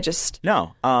stuff, but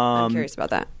No. I'm curious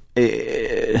about that.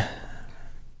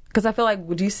 Because I feel like,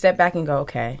 would you step back and go,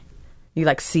 okay, you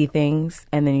like see things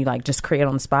and then you like just create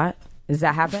on the spot? Does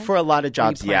that happen? For a lot of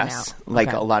jobs, plan yes. out? Like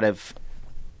Okay. a lot of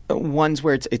ones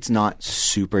where it's not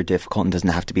super difficult and doesn't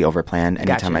have to be overplanned. Anytime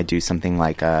Gotcha. I do something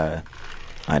like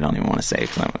I don't even want to say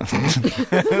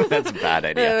because that's a bad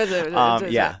idea.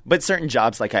 Yeah, but certain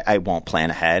jobs, like I won't plan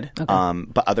ahead.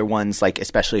 But other ones, like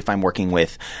especially if I'm working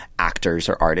with actors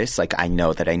or artists, like I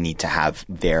know that I need to have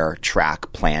their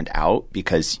track planned out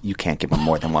because you can't give them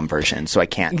more than one version. So I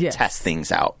can't Yes. test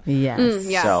things out. Yes.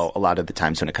 Yeah. So a lot of the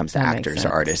times when it comes to That makes actors or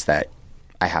sense. artists, that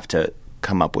I have to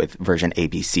come up with version A,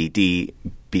 B, C, D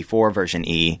before version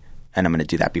E, and I'm going to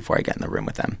do that before I get in the room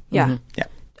with them. Yeah.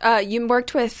 Yeah. You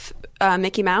worked with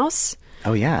Mickey Mouse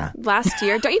Oh yeah. last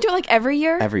year. Don't you do it like every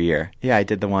year? Every year. Yeah, I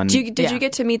did the one. Did you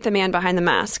get to meet the man behind the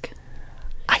mask?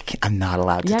 I'm not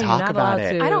allowed to Yeah, you're talk not about allowed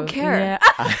it. to. I don't care. Yeah.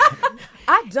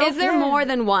 I don't Is there care. more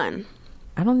than one?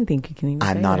 I don't think you can even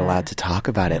I'm say not that. allowed to talk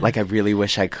about it. Like I really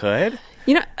wish I could.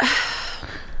 You know,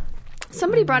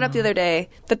 somebody brought up the other day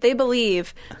that they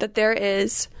believe that there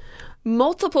is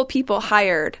multiple people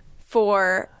hired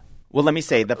for. Well, let me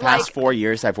say, the past Like- 4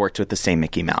 years, I've worked with the same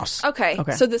Mickey Mouse. Okay,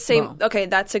 Okay. so the same. Well. Okay,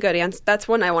 that's a good answer. That's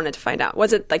one I wanted to find out.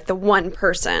 Was it like the one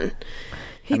person?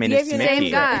 I mean, gave it's you the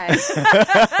Mickey. Same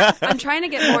guy. I'm trying to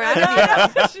get more out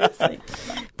of you.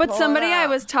 But somebody I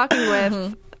was talking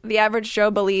with, the average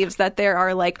Joe believes that there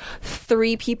are like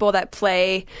 3 people that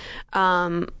play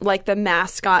like the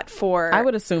mascot for. I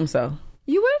would assume so.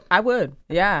 You would? I would.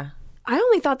 Yeah. I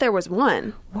only thought there was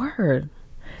one. Word.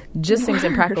 Just seems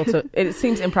impractical. It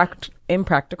seems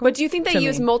impractical. But do you think they to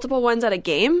use me. multiple ones at a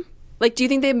game? Like, do you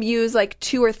think they use like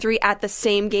 2 or 3 at the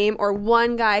same game, or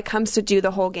one guy comes to do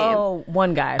the whole game? Oh,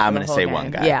 one guy. I'm going to say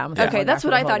one guy. Yeah. I'm gonna say Okay, one that's guy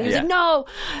what for I the thought. whole He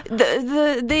was game.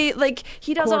 like, no, they like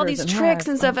he does all Quarters these and tricks halves.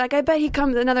 and stuff. Like, I bet he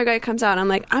comes, another guy comes out. I'm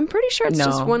like, I'm pretty sure it's No.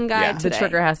 just one guy Yeah. today. The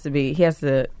trigger has to be. He has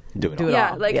to Do it do all. it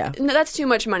Yeah, all. like yeah. no, that's too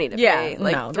much money to Yeah, pay.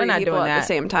 Like no, they're 3 not people doing at the that.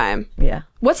 same time. Yeah.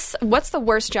 What's the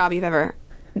worst job you've ever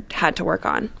had to work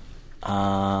on?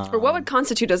 Or what would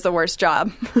constitute as the worst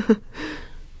job?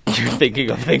 You're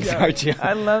thinking of things, aren't you?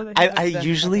 I love that. I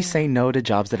usually say no to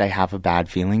jobs that I have a bad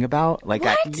feeling about. Like,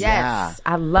 What? Yeah. Yes.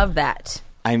 I love that.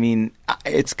 I mean,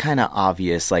 it's kind of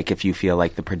obvious, like, if you feel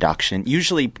like the production...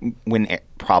 Usually, when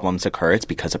problems occur, it's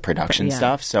because of production Yeah.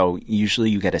 stuff. So, usually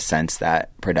you get a sense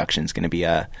that production's going to be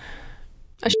a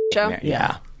Show?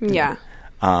 Yeah. Yeah.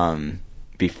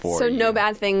 Before So you... no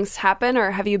bad things happen, or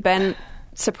have you been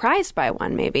surprised by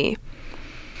one? Maybe.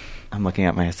 I'm looking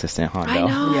at my assistant, Hondo. I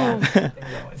know. Yeah.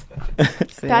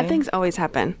 Bad things always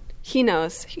happen. He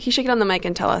knows. He should get on the mic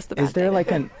and tell us the bad Is there thing.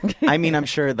 like an... I mean, I'm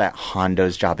sure that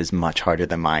Hondo's job is much harder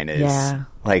than mine is. Yeah.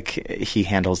 Like, he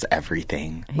handles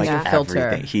everything. Like, a filter.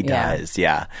 everything. He Yeah. does,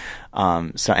 yeah.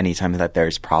 So anytime that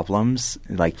there's problems,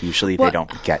 like, usually they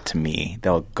don't get to me.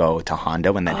 They'll go to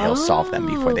Hondo, and then he'll solve them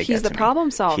before they he's get the to me. problem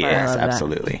solver. He I is, love that.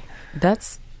 absolutely.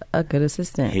 That's a good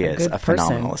assistant. He a is good a person,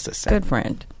 phenomenal assistant. Good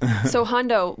friend. So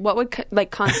Hondo, what would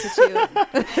constitute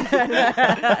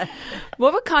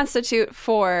what would constitute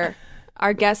for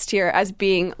our guest here as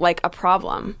being like a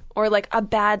problem or like a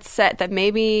bad set that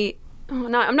maybe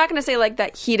I'm not going to say like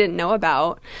that he didn't know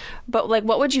about, but like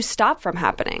what would you stop from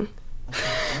happening?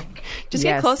 Just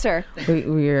get closer.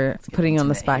 We're putting you on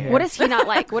the spot here. What does he not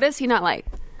like? What does he not like?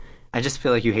 I just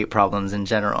feel like you hate problems in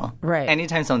general. Right.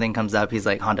 Anytime something comes up, he's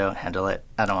like, Hondo, handle it.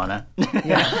 I don't want to.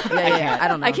 Yeah. I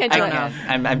don't know. I can't do it.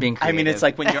 I'm being creative. I mean, it's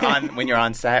like when you're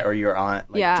on set or you're on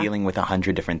dealing with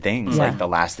 100 different things. Yeah. Like the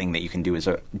last thing that you can do is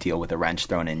deal with a wrench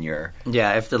thrown in your.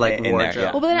 Yeah, if they're like in wardrobe there,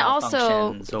 yeah. Well, but then it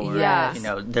also,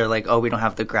 malfunctions or they're like, oh, we don't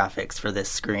have the graphics for this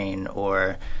screen,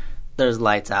 or there's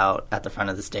lights out at the front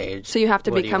of the stage. So you have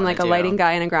to What do you become wanna like a do? lighting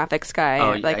guy and a graphics guy,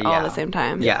 all at the same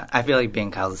time. Yeah, I feel like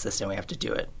being Kyle's assistant, we have to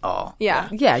do it all. Yeah.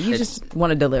 Yeah, you just want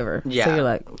to deliver. Yeah, So you're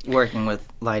like, working with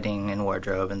lighting and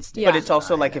wardrobe and stuff. Yeah. But it's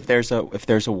also like if there's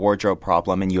a wardrobe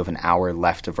problem and you have an hour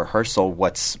left of rehearsal,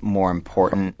 what's more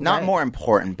important? Not more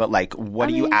important, but like what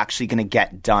are you actually going to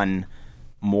get done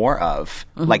more of?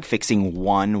 Like fixing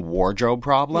one wardrobe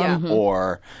problem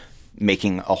or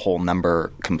making a whole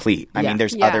number complete. I mean,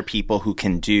 there's other people who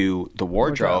can do the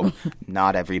wardrobe.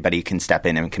 Not everybody can step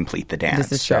in and complete the dance.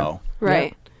 This is true. So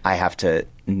Right. I have to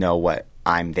know what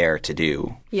I'm there to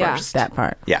do first. that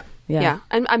part. Yeah. Yeah.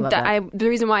 And the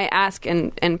reason why I ask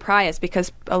and pry is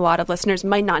because a lot of listeners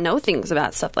might not know things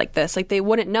about stuff like this. Like they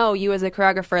wouldn't know you as a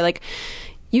choreographer. Like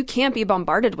you can't be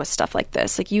bombarded with stuff like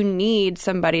this. Like you need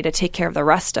somebody to take care of the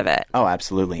rest of it. Oh,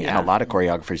 absolutely. And a lot of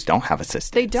choreographers don't have assistants.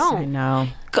 They don't. I know.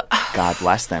 God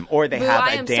bless them. Or they Boo, have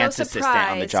I a am dance so assistant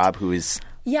on the surprised. job who is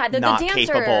The not dancer,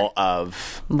 capable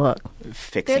of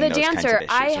fixing they're the those dancer. kinds of issues.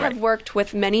 I have worked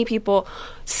with many people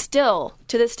still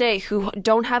to this day who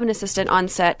don't have an assistant on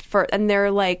set and they're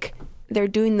like they're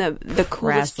doing the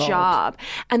coolest Frazzled, job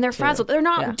and they're frazzled. They're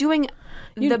not doing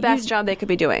the best job they could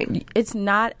be doing. It's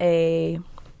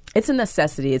a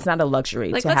necessity. It's not a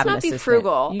luxury Like to let's have an not be assistant.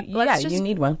 frugal. You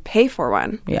need one. Pay for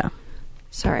one. Yeah.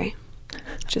 Sorry.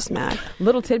 Just mad.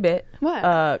 Little tidbit.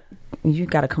 What? You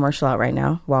got a commercial out right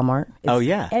now, Walmart.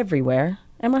 It's everywhere.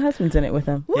 And my husband's in it with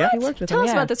him. What? He worked with Tell him. us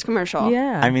Yeah. about this commercial.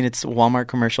 Yeah. I mean, it's a Walmart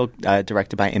commercial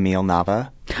directed by Emil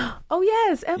Nava. Oh,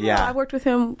 yes. Emma. Yeah. I worked with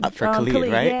him For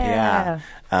Khalid, right? Yeah.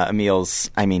 Emil's,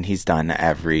 I mean, he's done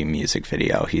every music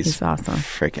video. He's awesome.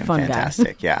 Freaking Fun guy.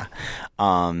 fantastic. Yeah.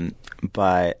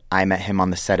 But I met him on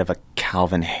the set of a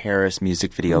Calvin Harris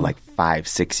music video like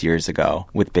 5-6 years ago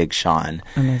with Big Sean.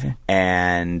 Amazing.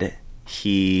 And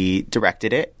he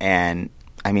directed it. And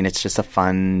I mean, it's just a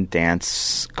fun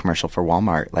dance commercial for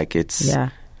Walmart. Like it's... Yeah.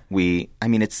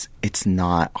 It's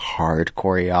not hard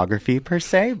choreography per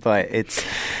se, but it's,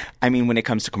 I mean, when it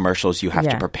comes to commercials, you have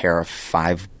to prepare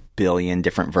 5 billion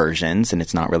different versions, and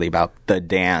it's not really about the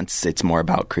dance. It's more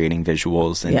about creating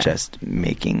visuals and just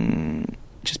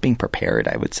being prepared,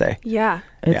 I would say. Yeah.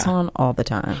 It's on all the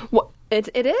time. Well, it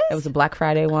is? It was a Black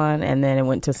Friday one, and then it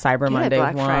went to Cyber Monday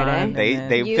Black one. Friday. and They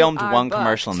then- filmed are one booked.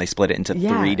 commercial and they split it into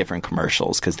 3 different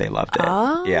commercials because they loved it.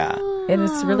 Oh. Yeah. And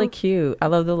it's really cute. I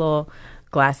love the little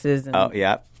glasses and Oh,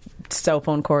 yeah. cell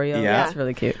phone choreo. Yeah. It's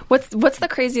really cute. What's the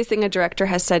craziest thing a director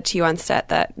has said to you on set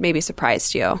that maybe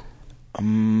surprised you?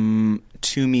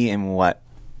 To me, in what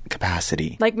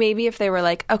capacity? Like maybe if they were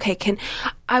like, okay,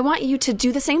 I want you to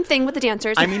do the same thing with the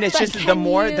dancers. I mean, it's but just the can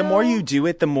more you do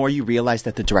it, the more you realize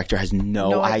that the director has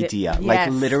no idea. Like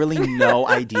Yes. literally no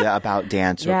idea about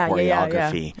dance or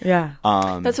choreography. Yeah.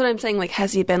 That's what I'm saying. Like,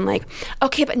 has he been like,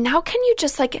 okay, but now can you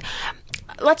just like,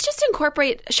 let's just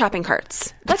incorporate shopping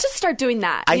carts. Let's just start doing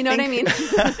that. You know what I mean?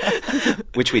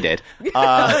 Which we did.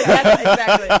 Yes,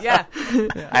 exactly. Yeah.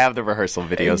 I have the rehearsal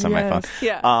videos on my phone.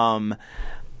 Yeah.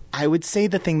 I would say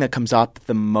the thing that comes up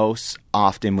the most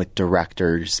often with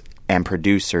directors and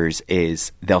producers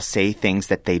is they'll say things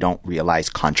that they don't realize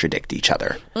contradict each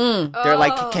other. They're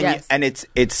like, can you? And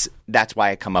it's that's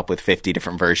why I come up with 50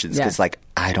 different versions because like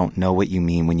I don't know what you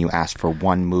mean when you ask for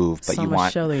one move, but you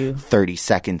want 30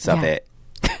 seconds of it.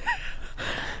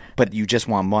 But you just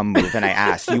want one move, and I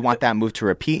ask, you want that move to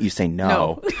repeat? You say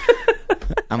no.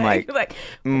 I'm like,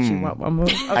 you want one move?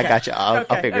 Okay. I got you. I'll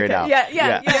figure it out.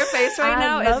 Yeah. Your face right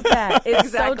now I love is that. It's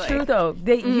Exactly. so true, though.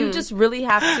 You just really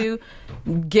have to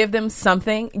give them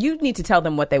something. You need to tell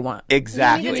them what they want.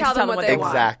 Exactly. You need to tell them what they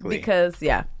want. Exactly. Because,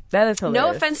 that is hilarious. no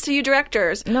offense to you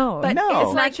directors. No. but No.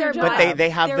 it's not your job. But they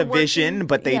have They're the vision, working-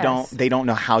 but they don't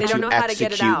know how They to don't know how to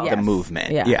get it execute out. the Yes.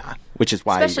 movement. Yeah. Yeah, which is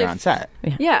why Especially you're on set.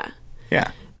 Yeah.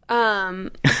 Yeah.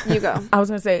 You go. I was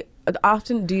going to say,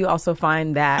 often do you also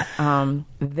find that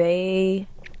the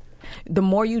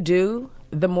more you do,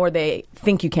 the more they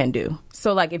think you can do.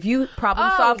 So like if you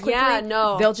problem solve quickly,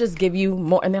 they'll just give you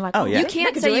more, and they're like, you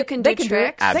can't say you can do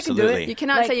tricks. Absolutely. You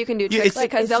cannot say you can do tricks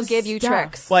because they'll give you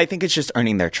tricks. Well, I think it's just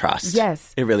earning their trust.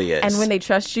 Yes, it really is. And when they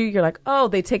trust you, you're like,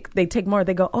 they take more.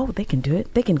 They go, they can do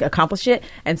it. They can accomplish it.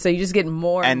 And so you just get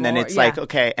more. And then it's like,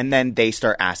 okay, and then they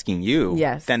start asking you.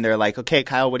 Yes. Then they're like, okay,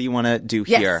 Kyle, what do you want to do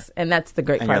here? Yes, and that's the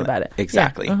great part about it.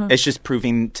 Exactly. Yeah. It's just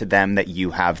proving to them that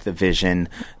you have the vision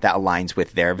that aligns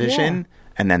with their vision,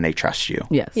 and then they trust you.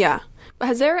 Yes. Yeah.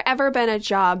 Has there ever been a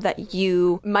job that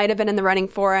you might have been in the running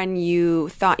for and you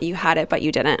thought you had it, but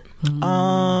you didn't?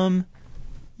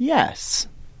 Yes.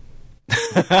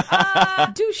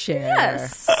 Do share.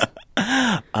 Yes.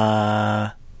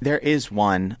 There is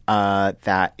one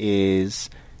that is,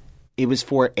 it was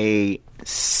for a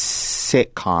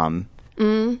sitcom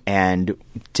and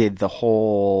did the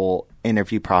whole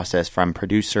interview process from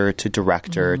producer to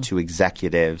director to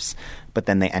executives, but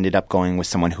then they ended up going with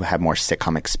someone who had more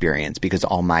sitcom experience because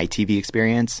all my TV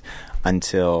experience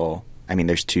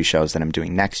there's 2 shows that I'm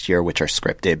doing next year which are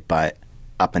scripted, but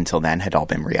up until then had all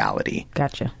been reality.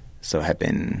 Gotcha. So it had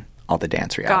been all the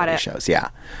dance reality shows. Yeah.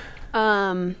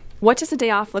 What does a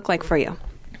day off look like for you?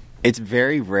 It's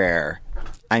very rare.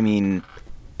 I mean,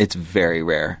 it's very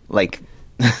rare. Like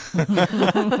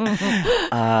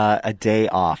a day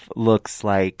off looks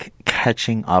like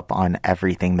catching up on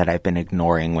everything that I've been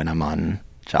ignoring when I'm on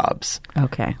jobs.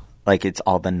 Okay. Like it's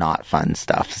all the not fun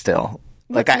stuff still.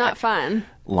 What's not fun?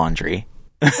 Laundry.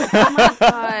 Oh my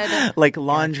God. Like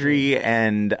laundry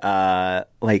and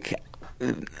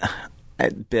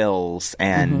bills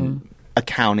and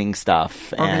accounting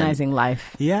stuff. Organizing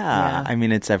life. Yeah. I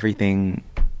mean, it's everything.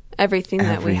 Everything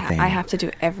that I have to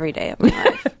do every day of my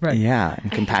life. Right. Yeah,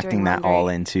 and compacting that all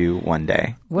into one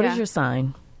day. What is your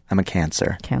sign? I'm a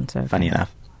Cancer. Cancer. Okay. Funny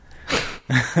enough.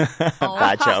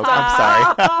 Bad joke. I'm sorry.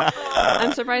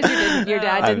 I'm surprised your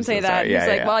dad didn't say that. Sorry. He's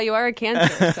like, well, you are a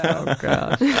Cancer. So. Oh,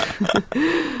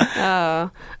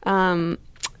 gosh.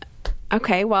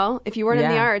 Okay, well, if you weren't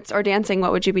in the arts or dancing,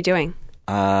 what would you be doing?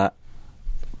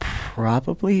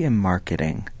 Probably in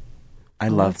marketing. I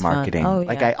love marketing.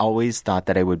 I always thought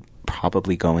that I would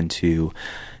probably go into,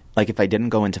 if I didn't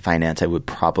go into finance, I would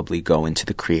probably go into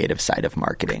the creative side of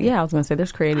marketing. Yeah, I was going to say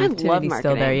there's creativity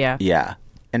still there. Yeah. Yeah.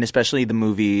 And especially the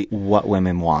movie What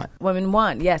Women Want. Women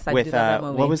Want, yes, I did that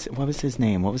movie. What was his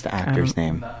name? What was the actor's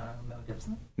name? Mel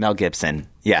Gibson. Mel Gibson.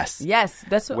 Yes. Yes,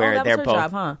 that's where that was her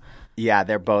job, huh? Yeah,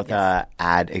 they're both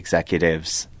ad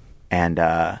executives, and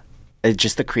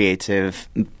just the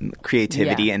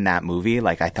creativity in that movie.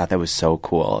 I thought that was so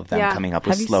cool of them coming up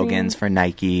with slogans for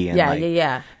Nike.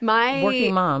 And My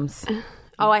Working Moms.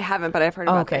 Oh, I haven't, but I've heard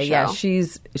about the show. Yeah,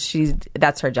 she's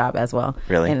that's her job as well.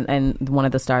 Really? And one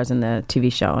of the stars in the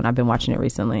TV show, and I've been watching it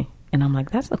recently. And I'm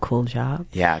like, that's a cool job.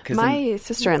 Yeah, because my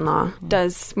sister-in-law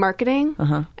does marketing,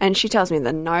 and she tells me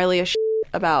the gnarliest shit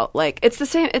about it's the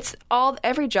same. It's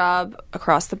every job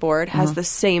across the board has the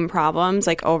same problems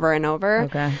over and over.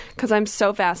 Okay. Because I'm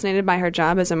so fascinated by her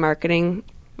job as a marketing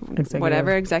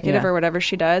executive or whatever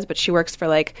she does, but she works for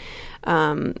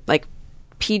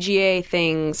PGA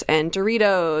things and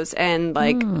Doritos and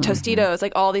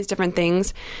Tostitos, all these different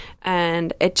things.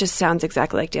 And it just sounds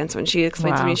exactly like dance when she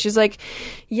explains to me. She's like,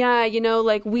 yeah,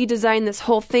 we designed this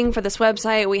whole thing for this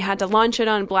website. We had to launch it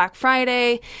on Black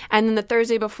Friday. And then the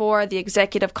Thursday before, the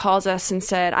executive calls us and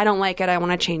said, I don't like it. I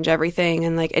want to change everything.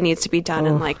 And it needs to be done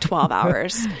in 12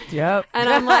 hours. Yep. And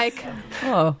I'm like,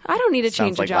 I don't need to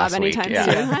change a job anytime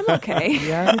soon. I'm okay.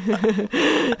 Yeah.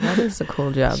 That is a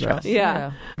cool job, though.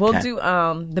 Yeah. We'll do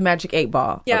the Magic 8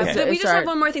 Ball. Yeah. Okay. So we just have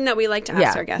one more thing that we like to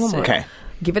ask our guests. Okay.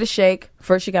 Give it a shake.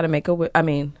 First, you got to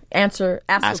ask a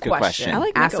question. I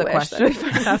like ask a question.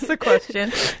 Ask a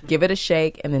question. Give it a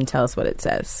shake, and then tell us what it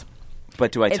says.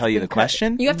 But do I tell you the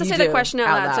question? You have to say the question out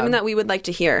loud. Something that we would like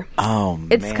to hear. Oh,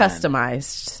 man. It's customized.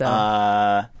 So.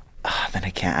 Then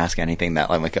I can't ask anything that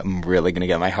I'm really going to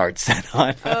get my heart set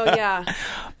on. Oh, yeah.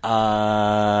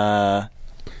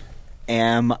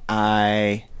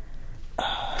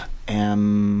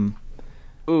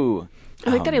 Ooh. I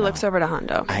like that he looks over to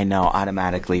Hondo. I know,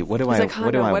 automatically. What do I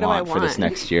want for this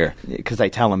next year? Because I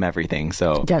tell him everything.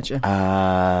 So gotcha.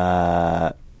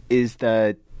 Is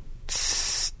that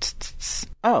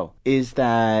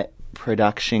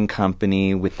production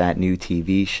company with that new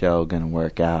TV show going to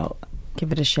work out?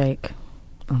 Give it a shake.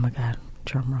 Oh my God,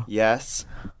 drum roll. Yes,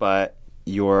 but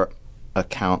your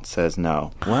account says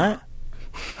no. What?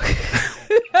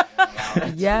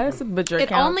 Yes, but your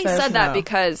account only says said that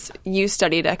because you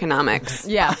studied economics.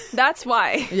 Yeah. That's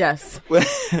why. Yes.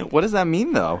 What does that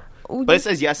mean, though? But it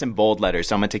says yes in bold letters,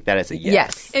 so I'm going to take that as a yes.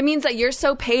 Yes. It means that you're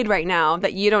so paid right now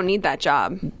that you don't need that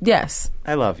job. Yes.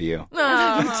 I love you.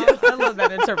 I love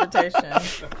that interpretation.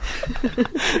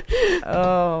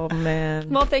 Oh, man.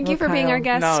 Well, thank you for being our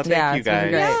guest. No, thank you it's been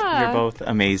guys. great. Yeah. You're both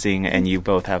amazing, and you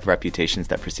both have reputations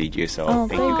that precede you. So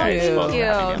thank you guys you. both for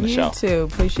having me on the You show. too.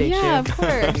 Appreciate you. Yeah, of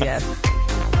course. Yes.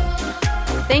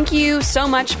 Thank you so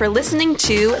much for listening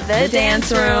to The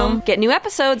Dance Room. Get new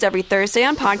episodes every Thursday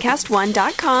on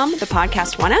podcast1.com, the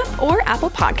Podcast One app, or Apple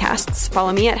Podcasts.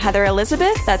 Follow me at Heather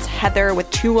Elizabeth. That's Heather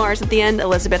with 2 R's at the end,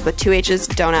 Elizabeth with 2 H's.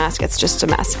 Don't ask, it's just a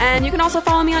mess. And you can also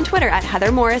follow me on Twitter at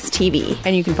Heather Morris TV.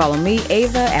 And you can follow me,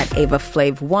 Ava, at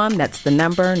AvaFlav1. That's the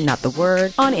number, not the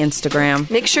word, on Instagram.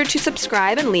 Make sure to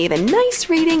subscribe and leave a nice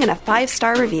rating and a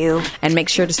 5-star review. And make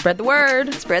sure to spread the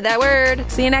word. Spread that word.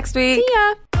 See you next week. See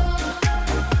ya.